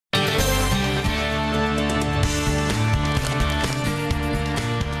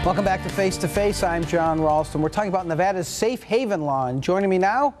Welcome back to Face to Face. I'm John Ralston. We're talking about Nevada's safe haven law. And joining me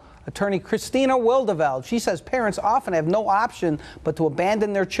now, attorney Kristina Wildeveld. She says parents often have no option but to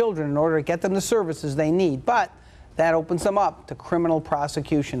abandon their children in order to get them the services they need. But that opens them up to criminal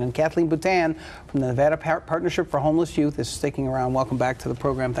prosecution. And Kathleen Boutan from the Nevada Partnership for Homeless Youth is sticking around. Welcome back to the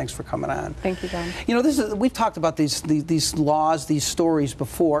program. Thanks for coming on. Thank you, John. You know, we've talked about these laws, these stories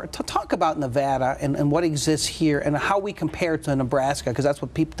before. To talk about Nevada and what exists here and how we compare to Nebraska, because that's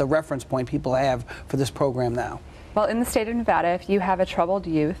what the reference point people have for this program now. Well, in the state of Nevada, if you have a troubled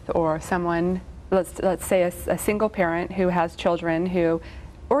youth or someone, let's say a single parent who has children who,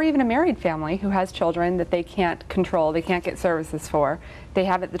 or even a married family who has children that they can't control, they can't get services for,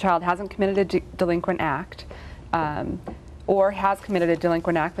 the child hasn't committed a delinquent act, or has committed a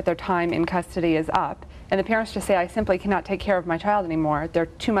delinquent act, but their time in custody is up, and the parents just say, I simply cannot take care of my child anymore, they're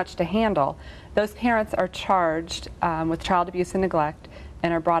too much to handle. Those parents are charged with child abuse and neglect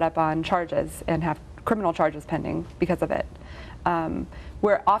and are brought up on charges and have criminal charges pending because of it.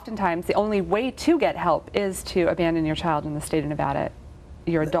 Where oftentimes the only way to get help is to abandon your child in the state of Nevada.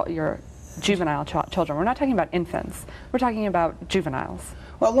 Your juvenile children. We're not talking about infants. We're talking about juveniles.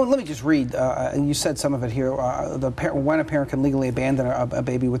 Well, let me just read, and you said some of it here, when a parent can legally abandon a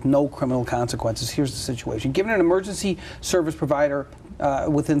baby with no criminal consequences. Here's the situation. Given an emergency service provider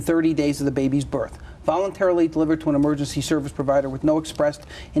within 30 days of the baby's birth, voluntarily delivered to an emergency service provider with no expressed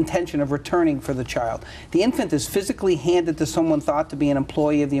intention of returning for the child. The infant is physically handed to someone thought to be an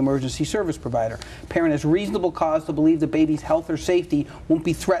employee of the emergency service provider. Parent has reasonable cause to believe the baby's health or safety won't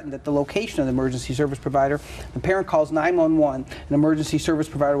be threatened at the location of the emergency service provider. The parent calls 911. An emergency service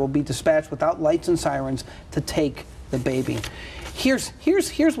provider will be dispatched without lights and sirens to take the baby. Here's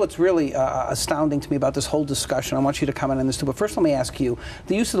what's really astounding to me about this whole discussion. I want you to comment on this too, but first let me ask you,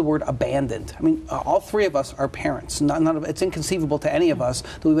 the use of the word abandoned. I mean, all three of us are parents. It's inconceivable to any of us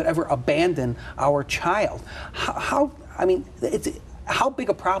that we would ever abandon our child. How big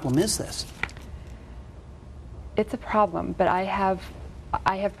a problem is this? It's a problem, but I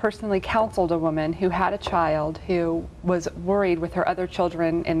have personally counseled a woman who had a child who was worried with her other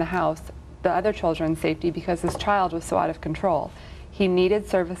children in the house, the other children's safety, because his child was so out of control. He needed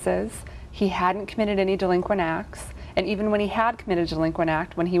services. He hadn't committed any delinquent acts. And even when he had committed a delinquent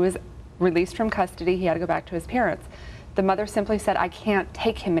act, when he was released from custody, he had to go back to his parents. The mother simply said, I can't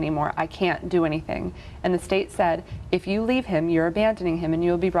take him anymore. I can't do anything. And the state said, if you leave him, you're abandoning him and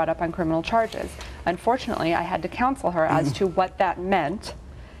you'll be brought up on criminal charges. Unfortunately, I had to counsel her as to what that meant.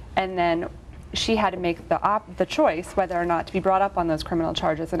 And then she had to make the choice whether or not to be brought up on those criminal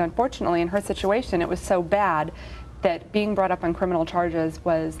charges. And unfortunately, in her situation, it was so bad that being brought up on criminal charges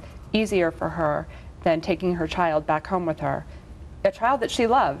was easier for her than taking her child back home with her. A child that she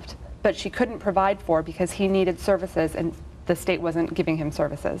loved, but she couldn't provide for because he needed services and the state wasn't giving him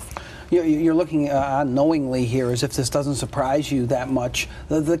services. You're looking unknowingly here, as if this doesn't surprise you that much.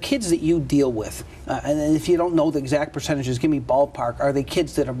 The kids that you deal with, and if you don't know the exact percentages, give me ballpark. Are they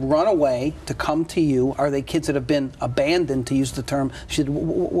kids that have run away to come to you? Are they kids that have been abandoned, to use the term?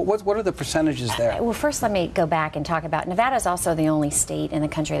 What are the percentages there? Well, first let me go back and talk about, Nevada is also the only state in the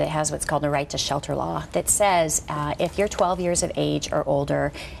country that has what's called a right to shelter law that says if you're 12 years of age or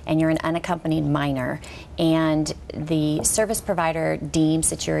older and you're an unaccompanied minor and the service provider deems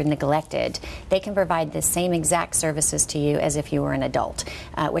that you're neglected, they can provide the same exact services to you as if you were an adult,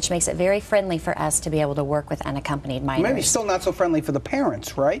 which makes it very friendly for us to be able to work with unaccompanied minors. Maybe still not so friendly for the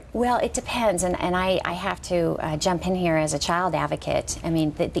parents, right? Well, it depends, and I have to jump in here as a child advocate. I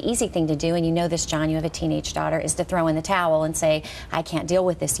mean, the easy thing to do, and you know this, John, you have a teenage daughter, is to throw in the towel and say, I can't deal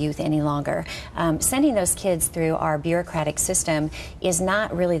with this youth any longer. Sending those kids through our bureaucratic system is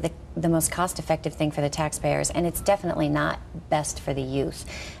not really the most cost-effective thing for the taxpayers, and it's definitely not best for the youth.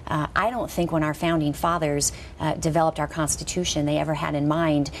 I don't think when our founding fathers developed our Constitution, they ever had in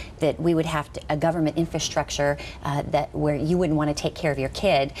mind that we would have a government infrastructure where you wouldn't want to take care of your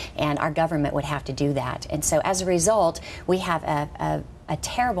kid, and our government would have to do that. And so as a result, we have a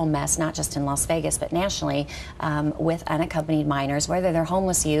terrible mess, not just in Las Vegas, but nationally, with unaccompanied minors, whether they're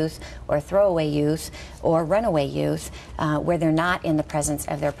homeless youth or throwaway youth or runaway youth, where they're not in the presence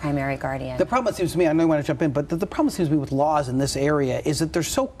of their primary guardian. The problem, it seems to me, I know you want to jump in, but the problem seems to me with laws in this area is that they're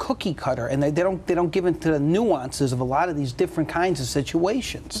so cookie cutter, and they don't give into the nuances of a lot of these different kinds of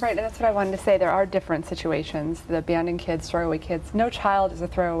situations. Right, and that's what I wanted to say. There are different situations. The abandoned kids, throwaway kids. No child is a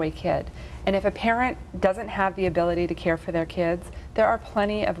throwaway kid. And if a parent doesn't have the ability to care for their kids, there are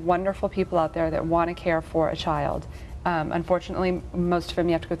plenty of wonderful people out there that want to care for a child. Unfortunately, most of them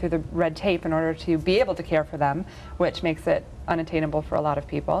you have to go through the red tape in order to be able to care for them, which makes it unattainable for a lot of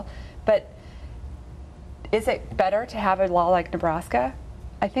people. But is it better to have a law like Nebraska?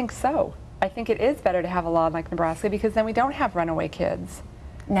 I think so. I think it is better to have a law like Nebraska because then we don't have runaway kids.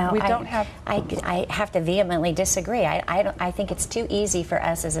 No, I have to vehemently disagree. I think it's too easy for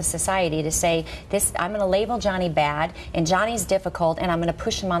us as a society to say, I'm going to label Johnny bad, and Johnny's difficult, and I'm going to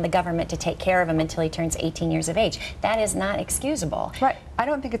push him on the government to take care of him until he turns 18 years of age. That is not excusable. Right. I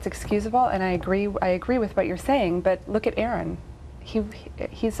don't think it's excusable, and I agree with what you're saying, but look at Aaron.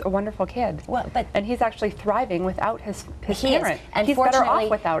 He's a wonderful kid. Well, and he's actually thriving without his parent. He's better off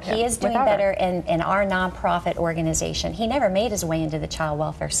without him. He is doing better in our nonprofit organization. He never made his way into the child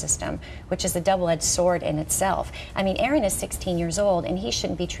welfare system, which is a double-edged sword in itself. I mean, Aaron is 16 years old, and he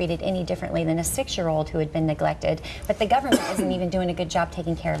shouldn't be treated any differently than a 6-year-old who had been neglected. But the government isn't even doing a good job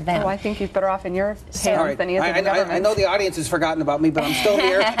taking care of them. Oh, I think he's better off in your hands than he is in the government. I know the audience has forgotten about me, but I'm still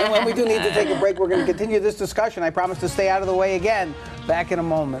here. And when we do need to take a break, we're going to continue this discussion. I promise to stay out of the way again. Back in a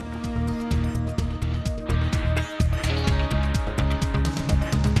moment.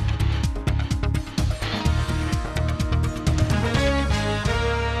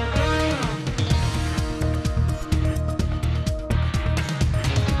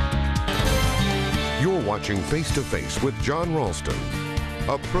 You're watching Face to Face with John Ralston,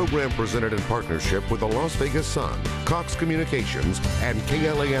 a program presented in partnership with the Las Vegas Sun, Cox Communications, and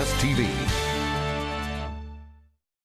KLAS TV.